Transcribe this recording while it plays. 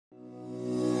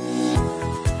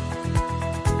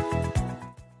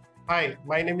Hi,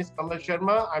 my name is Kamal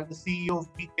Sharma. I'm the CEO of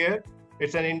Wecare.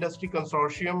 It's an industry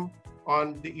consortium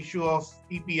on the issue of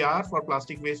EPR for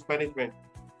plastic waste management.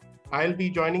 I'll be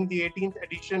joining the 18th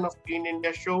edition of Clean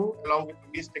India Show along with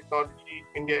Waste Technology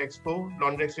India Expo,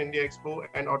 Laundrex India Expo,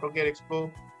 and Autocare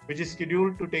Expo, which is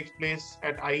scheduled to take place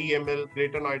at IEML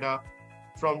Greater Noida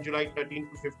from July 13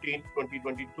 to 15,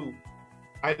 2022.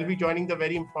 I'll be joining the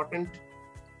very important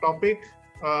topic,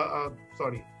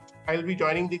 I'll be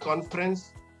joining the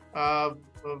conference,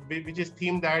 which is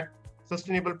themed that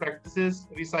sustainable practices,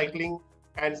 recycling,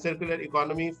 and circular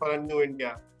economy for a new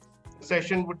India. The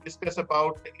session would discuss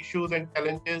about the issues and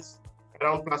challenges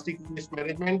around plastic waste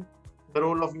management, the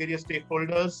role of various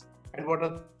stakeholders, and what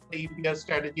are the EPR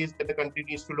strategies that the country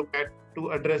needs to look at to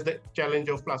address the challenge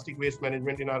of plastic waste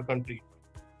management in our country.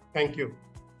 Thank you.